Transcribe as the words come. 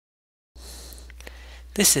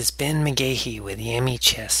This is Ben McGahee with Yamie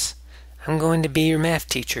Chess. I'm going to be your math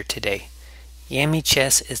teacher today. Yamie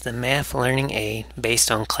Chess is the math learning aid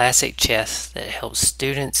based on classic chess that helps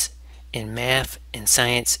students in math and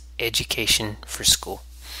science education for school.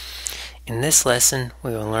 In this lesson,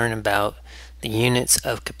 we will learn about the units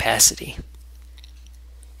of capacity.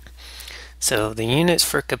 So the units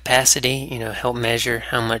for capacity, help measure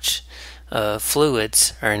how much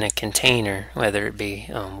fluids are in a container, whether it be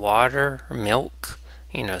water or milk,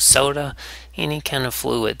 soda, any kind of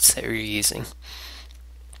fluids that you're using.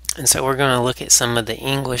 And so we're going to look at some of the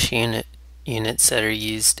English units that are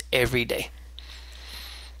used every day.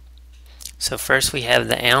 So first we have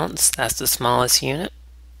the ounce. That's the smallest unit.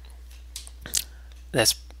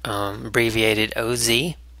 That's abbreviated OZ.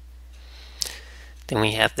 Then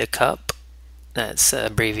we have the cup. That's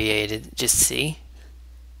abbreviated just C.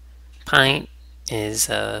 Pint is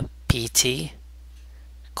PT.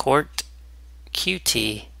 Quart,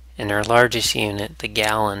 QT. And our largest unit, the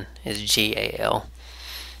gallon, is GAL.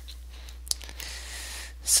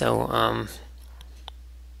 So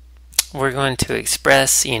we're going to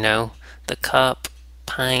express, the cup,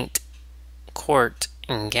 pint, quart,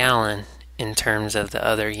 and gallon in terms of the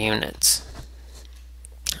other units.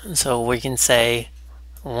 So we can say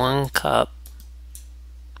 1 cup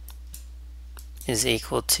is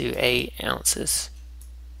equal to 8 ounces.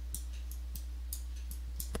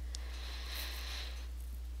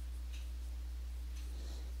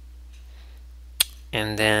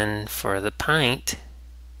 And then for the pint,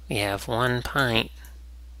 we have 1 pint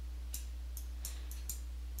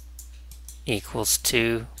equals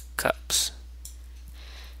 2 cups.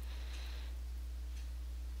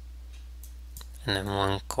 And then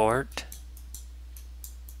 1 quart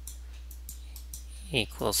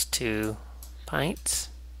equals 2 pints.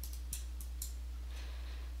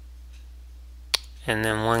 And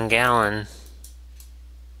then 1 gallon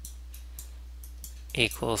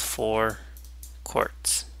equals 4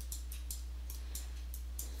 quarts.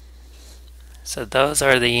 So those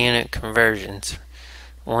are the unit conversions.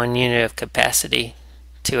 1 unit of capacity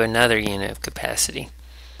to another unit of capacity.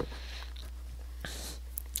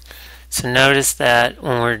 So notice that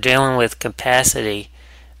when we're dealing with capacity,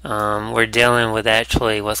 we're dealing with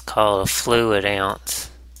actually what's called a fluid ounce.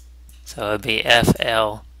 So it would be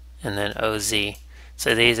FL and then OZ.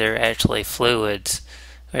 So these are actually fluids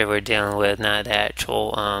that we're dealing with, not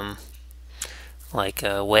actual like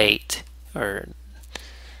a weight or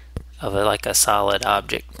of like a solid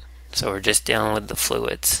object. So we're just dealing with the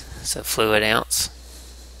fluids. So fluid ounce.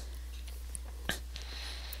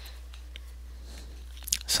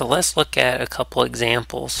 So let's look at a couple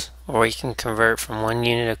examples where we can convert from 1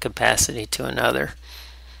 unit of capacity to another.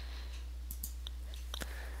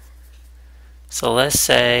 So let's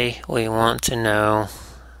say we want to know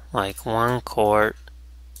like 1 quart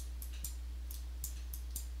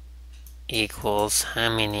equals how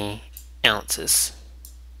many ounces.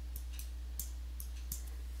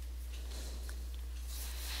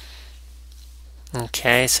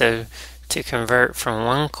 Okay, so to convert from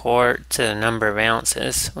 1 quart to the number of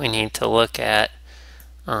ounces, we need to look at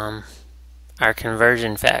our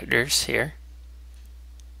conversion factors here.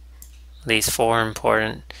 These 4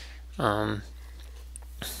 important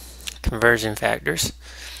conversion factors.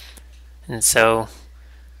 And so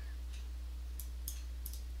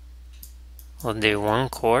we'll do 1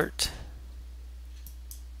 quart,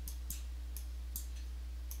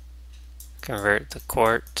 convert the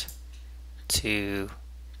quart to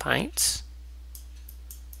pints.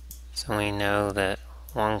 So we know that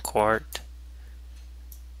 1 quart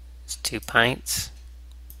is 2 pints.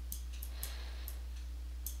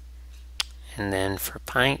 And then for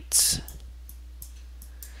pints,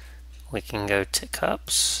 we can go to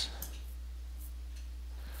cups.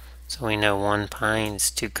 So we know 1 pint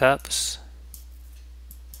is 2 cups.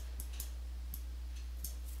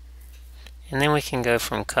 And then we can go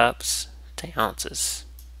from cups to ounces.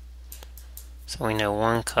 So we know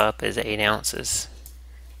 1 cup is 8 ounces.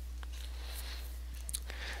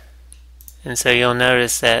 And so you'll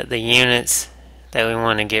notice that the units that we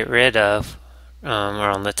want to get rid of are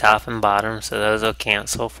on the top and bottom. So those will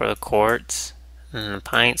cancel for the quarts. And the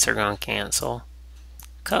pints are going to cancel.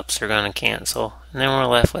 Cups are going to cancel. And then we're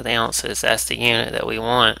left with ounces. That's the unit that we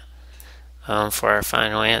want for our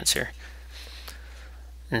final answer.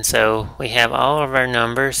 And so we have all of our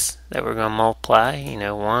numbers that we're going to multiply.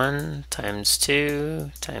 1 times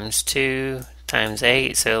 2 times 2 times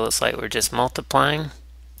 8. So it looks like we're just multiplying.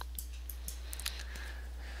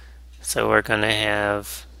 So we're going to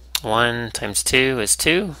have 1 times 2 is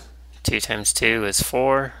 2. 2 times 2 is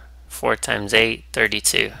 4. 4 times 8,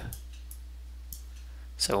 32.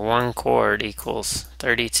 So 1 quart equals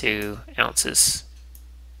 32 ounces.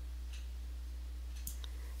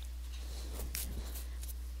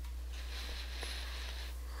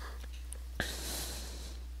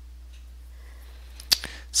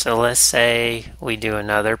 So let's say we do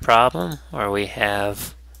another problem where we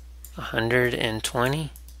have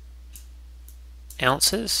 120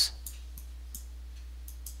 ounces.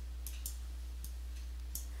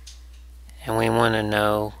 And we want to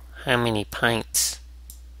know how many pints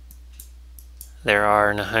there are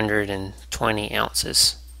in 120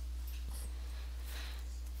 ounces.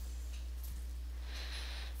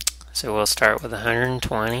 So we'll start with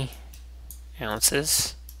 120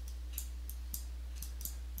 ounces.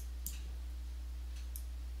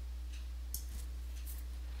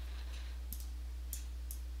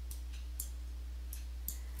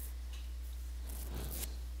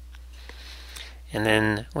 And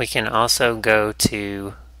then we can also go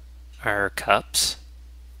to our cups.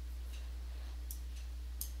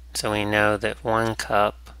 So we know that 1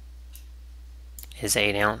 cup is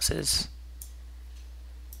 8 ounces.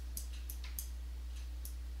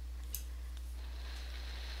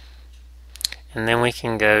 And then we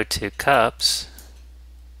can go to cups,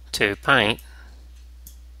 to pint.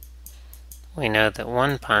 We know that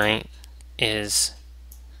 1 pint is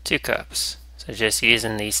 2 cups. So just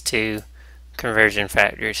using these two conversion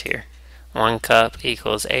factors here. 1 cup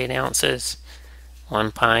equals 8 ounces.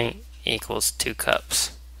 1 pint equals 2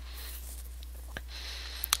 cups.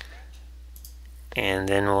 And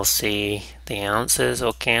then we'll see the ounces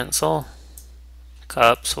will cancel,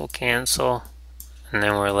 cups will cancel, and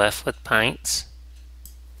then we're left with pints.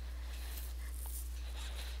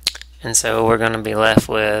 And so we're going to be left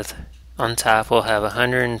with, on top we'll have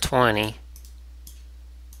 120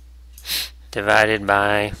 divided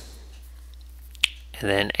by, and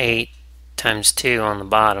then 8 times 2 on the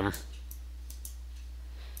bottom.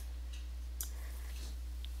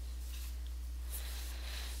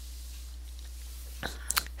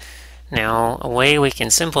 Now, a way we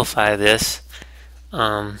can simplify this,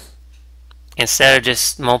 instead of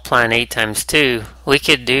just multiplying 8 times 2, we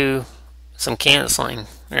could do some canceling,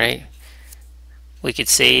 right? We could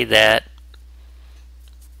see that,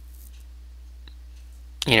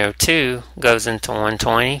 2 goes into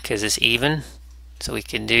 120 because it's even. So we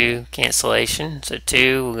can do cancellation. So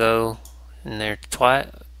 2 will go in there twice,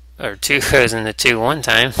 or 2 goes into 2 one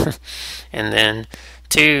time, and then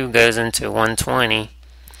 2 goes into 120.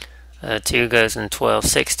 2 goes in 12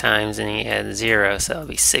 6 times, and you add 0, so that'll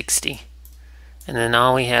be 60. And then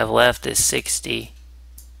all we have left is 60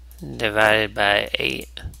 divided by 8.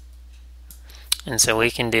 And so we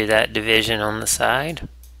can do that division on the side.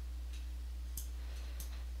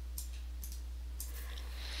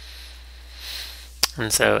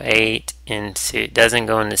 And so 8 into, doesn't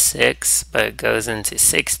go into 6, but it goes into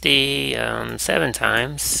 60 7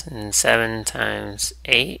 times. And 7 times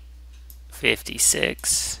 8,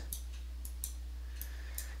 56.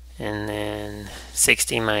 And then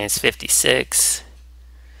 60 minus 56.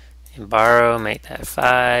 And borrow, make that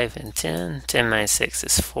 5 and 10. 10 minus 6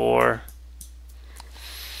 is 4.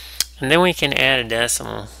 And then we can add a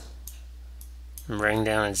decimal and bring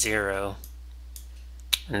down a 0.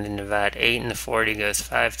 And then divide 8 into 40 goes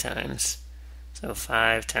 5 times. So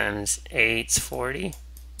 5 times 8 is 40.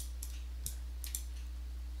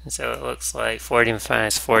 And so it looks like 40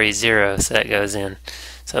 minus 40 is 0, so that goes in.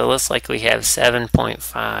 So it looks like we have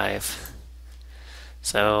 7.5.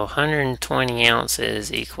 So 120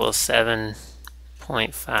 ounces equals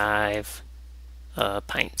 7.5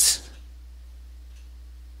 pints.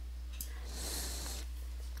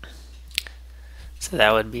 So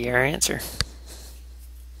that would be our answer.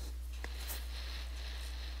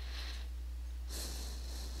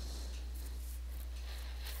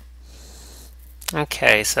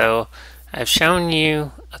 Okay, so I've shown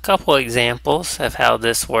you a couple examples of how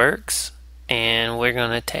this works, and we're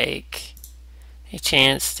going to take a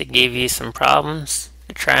chance to give you some problems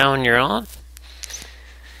to try on your own.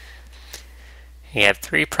 You have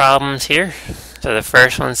 3 problems here. So the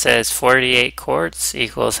first one says 48 quarts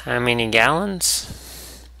equals how many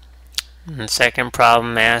gallons? And the second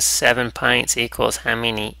problem asks 7 pints equals how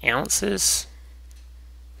many ounces?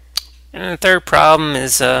 And the third problem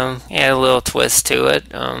is a little twist to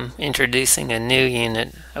it, introducing a new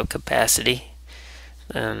unit of capacity.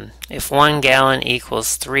 If 1 gallon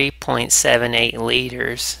equals 3.78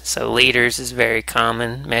 liters, so liters is a very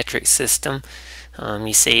common metric system.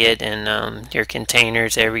 You see it in your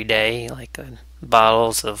containers every day, like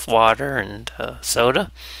bottles of water and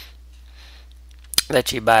soda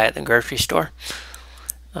that you buy at the grocery store.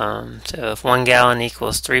 So if 1 gallon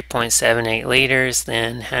equals 3.78 liters,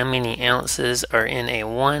 then how many ounces are in a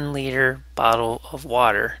 1 liter bottle of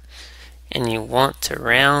water? And you want to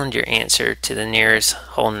round your answer to the nearest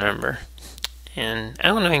whole number. And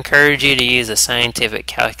I want to encourage you to use a scientific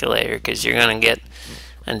calculator, because you're going to get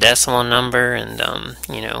a decimal number, and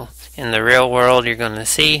in the real world you're going to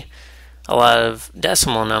see a lot of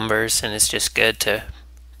decimal numbers, and it's just good to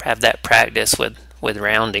have that practice with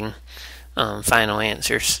rounding final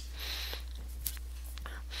answers.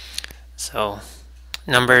 So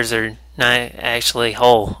numbers are not actually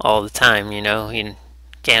whole all the time. You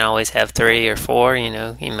can't always have 3 or 4.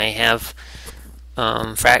 You may have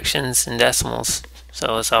fractions and decimals.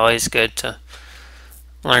 So it's always good to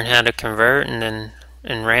learn how to convert and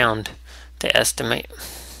round to estimate.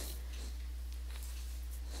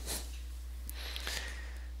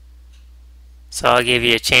 So I'll give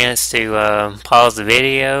you a chance to pause the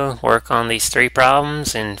video, work on these 3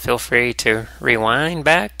 problems, and feel free to rewind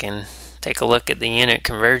back and take a look at the unit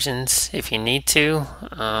conversions if you need to,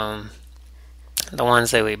 the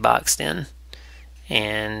ones that we boxed in,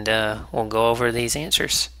 and we'll go over these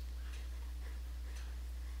answers.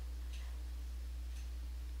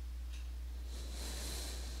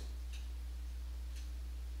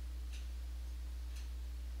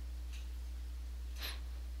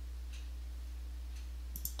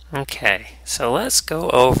 Okay, so let's go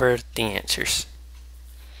over the answers.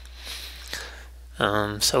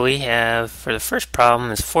 So we have, for the first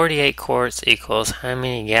problem, is 48 quarts equals how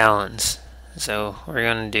many gallons? So we're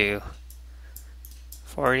going to do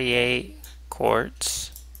 48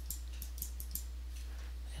 quarts,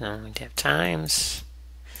 and we have times.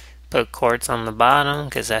 Put quarts on the bottom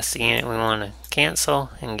because that's the unit we want to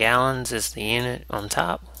cancel, and gallons is the unit on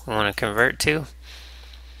top we want to convert to.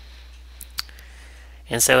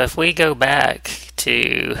 And so if we go back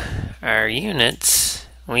to our units,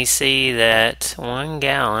 we see that 1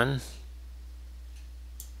 gallon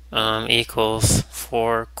equals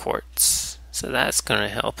 4 quarts. So that's going to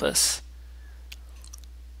help us.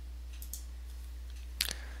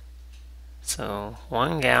 So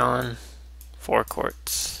 1 gallon, 4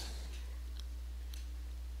 quarts.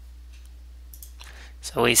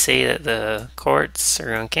 So we see that the quarts are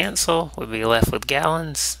going to cancel. We'll be left with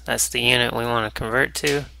gallons. That's the unit we want to convert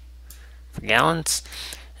to for gallons.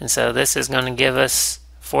 And so this is going to give us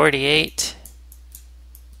 48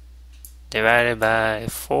 divided by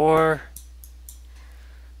 4.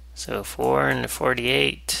 So 4 into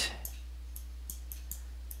 48.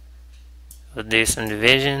 We'll do some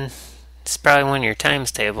division. It's probably one of your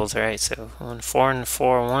times tables, right? So 4 into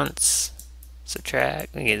 4 once.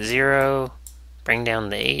 Subtract. We get 0. Bring down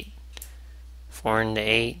the 8. 4 into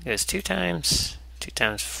 8 goes 2 times. 2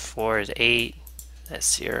 times 4 is 8.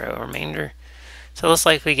 That's 0 remainder. So it looks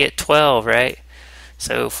like we get 12, right?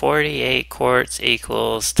 So 48 quarts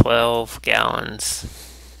equals 12 gallons.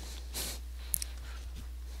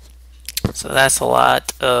 So that's a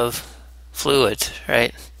lot of fluid,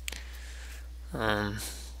 right?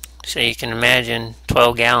 So you can imagine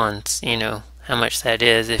 12 gallons, how much that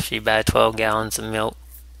is if you buy 12 gallons of milk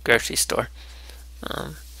grocery store.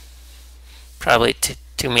 Probably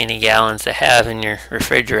too many gallons to have in your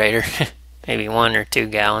refrigerator. Maybe 1 or 2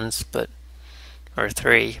 gallons, or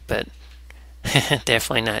 3, but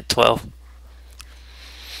definitely not 12.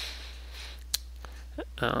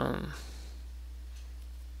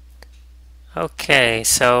 Okay,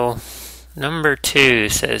 so number 2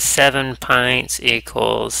 says 7 pints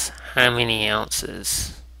equals how many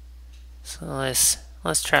ounces? So let's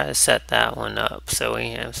try to set that one up. So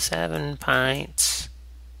we have 7 pints.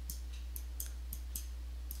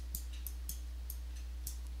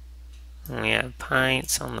 And we have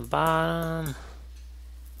pints on the bottom.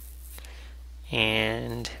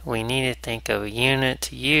 And we need to think of a unit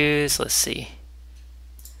to use. Let's see.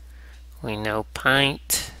 We know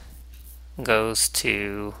pint goes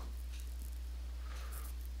to,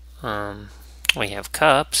 we have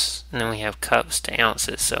cups, and then we have cups to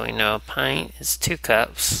ounces. So we know a pint is 2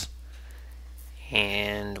 cups,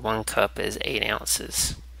 and 1 cup is 8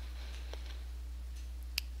 ounces.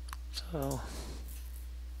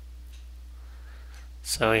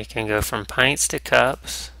 So we can go from pints to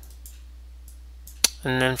cups,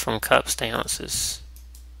 and then from cups to ounces.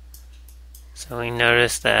 So we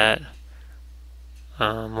notice that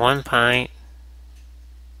 1 pint,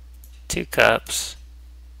 2 cups,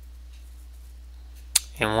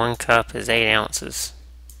 and 1 cup is 8 ounces.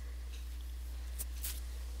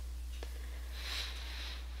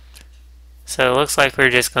 So it looks like we're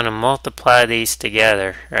just going to multiply these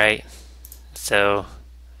together, right? So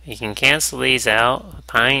you can cancel these out.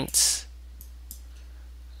 Pints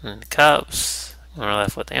and cups We're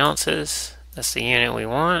left with ounces. That's the unit we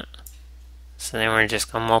want. So then we're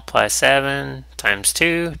just going to multiply 7 times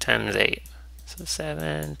 2 times 8. So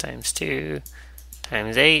 7 times 2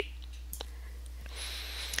 times 8.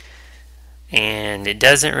 And it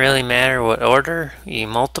doesn't really matter what order you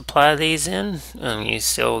multiply these in. You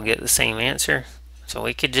still get the same answer. So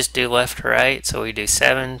we could just do left to right. So we do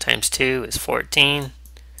 7 times 2 is 14.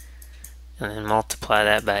 And then multiply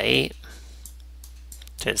that by 8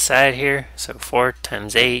 to the side here. So 4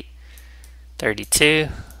 times 8, 32.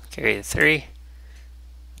 Carry the 3.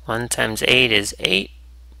 1 times 8 is 8.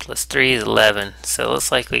 Plus 3 is 11. So it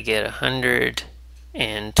looks like we get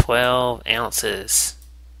 112 ounces.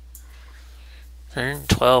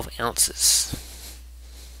 112 ounces.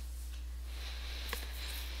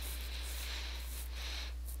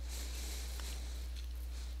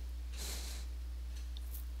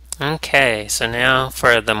 Okay, so now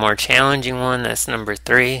for the more challenging one, that's number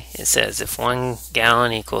 3. It says if 1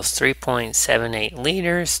 gallon equals 3.78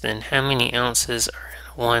 liters, then how many ounces are in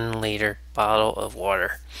a 1 liter bottle of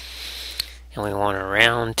water? And we want to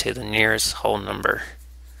round to the nearest whole number.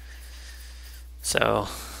 So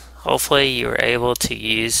hopefully you were able to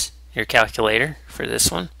use your calculator for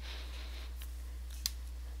this one.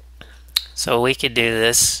 So we could do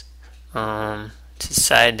this to the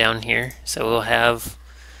side down here. So we'll have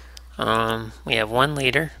we have 1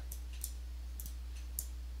 liter.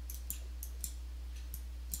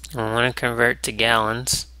 We want to convert to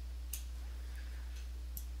gallons.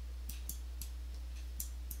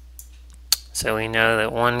 So we know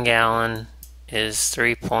that 1 gallon is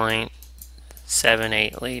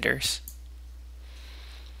 3.78 liters.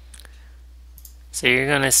 So you're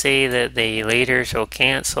going to see that the liters will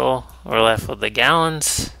cancel. We're left with the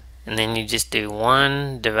gallons. And then you just do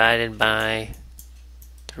 1 divided by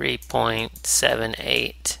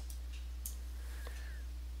 3.78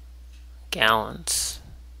 gallons.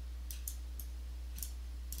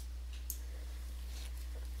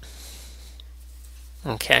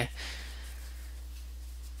 Okay.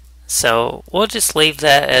 So we'll just leave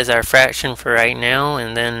that as our fraction for right now,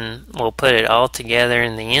 and then we'll put it all together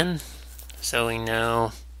in the end. So we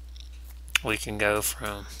know we can go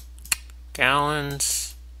from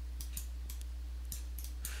gallons,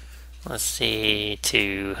 let's see,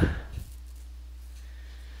 to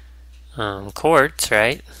quarts,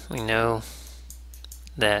 right? We know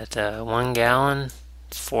that 1 gallon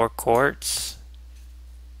is 4 quarts.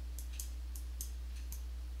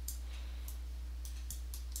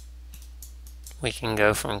 We can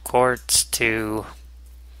go from quarts to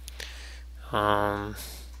I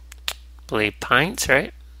believe pints,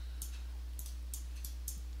 right?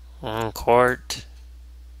 1 quart,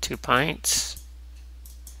 2 pints.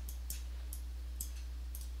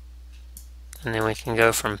 And then we can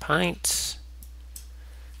go from pints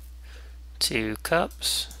to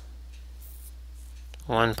cups.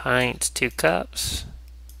 1 pint, 2 cups.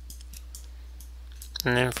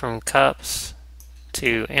 And then from cups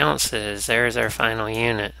to ounces, there's our final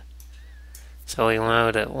unit. So we know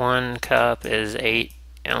that 1 cup is 8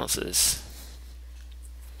 ounces.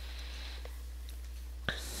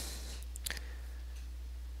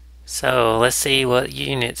 So let's see what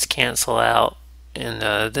units cancel out in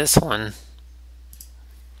this one.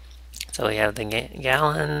 So we have the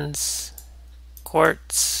gallons,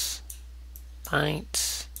 quarts,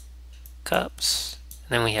 pints, cups,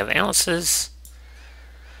 and then we have ounces.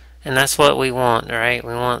 And that's what we want, right?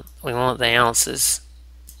 We want the ounces.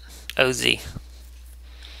 OZ.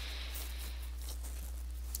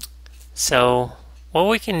 So what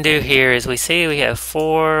we can do here is we see we have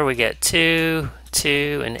 4, we got 2,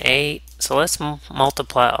 2, and 8. So let's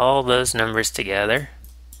multiply all those numbers together.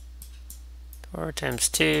 4 times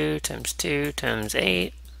 2 times 2 times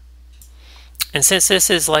 8. And since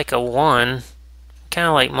this is like a 1, kind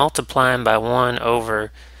of like multiplying by 1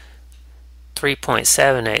 over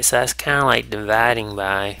 3.78, so that's kind of like dividing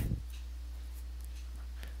by.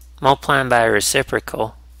 Multiplying by a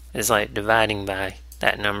reciprocal is like dividing by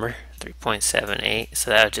that number, 3.78,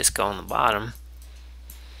 so that would just go on the bottom.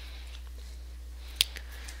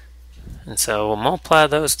 And so we'll multiply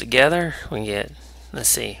those together. We get, let's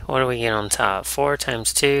see, what do we get on top? 4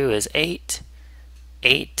 times 2 is 8.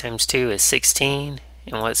 8 times 2 is 16.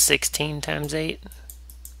 And what's 16 times 8?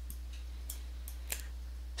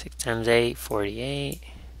 6 times 8, 48.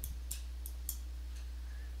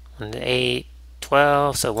 1 to 8,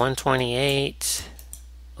 12. So 128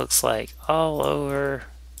 looks like all over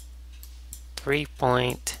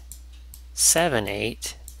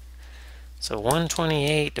 3.78. So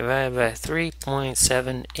 128 divided by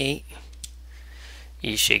 3.78,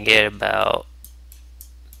 you should get about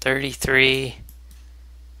 33,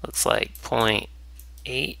 looks like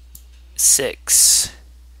 0.86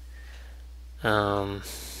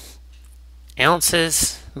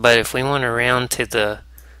 ounces. But if we want to round to the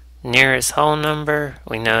nearest whole number,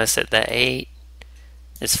 we notice that the 8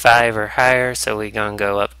 is 5 or higher, so we're going to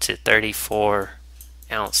go up to 34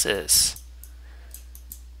 ounces.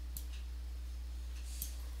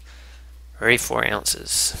 34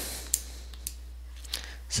 ounces.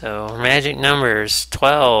 So our magic numbers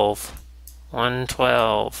 12,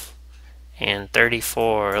 112, and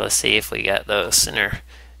 34. Let's see if we got those in our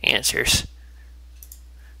answers.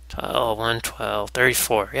 12, 112,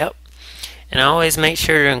 34. Yep. And always make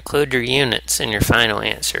sure to include your units in your final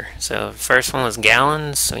answer. So the first one was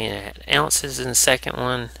gallons, so we had ounces in the second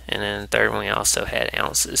one, and then the third one we also had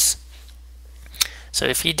ounces. So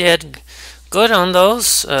if you did good on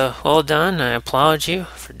those, well done. I applaud you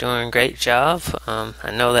for doing a great job.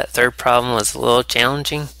 I know that third problem was a little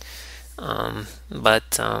challenging,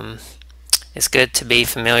 but it's good to be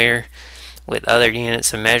familiar with other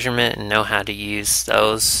units of measurement and know how to use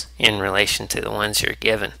those in relation to the ones you're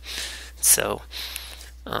given. So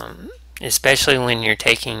especially when you're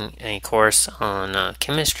taking a course on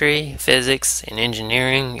chemistry, physics, and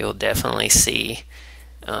engineering, you'll definitely see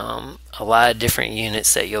a lot of different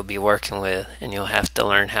units that you'll be working with, and you'll have to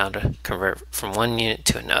learn how to convert from one unit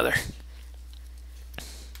to another.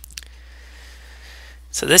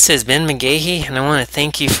 So this has been McGahee, and I want to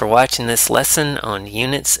thank you for watching this lesson on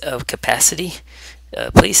units of capacity.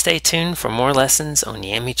 Please stay tuned for more lessons on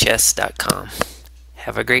YamieChess.com.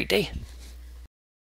 Have a great day.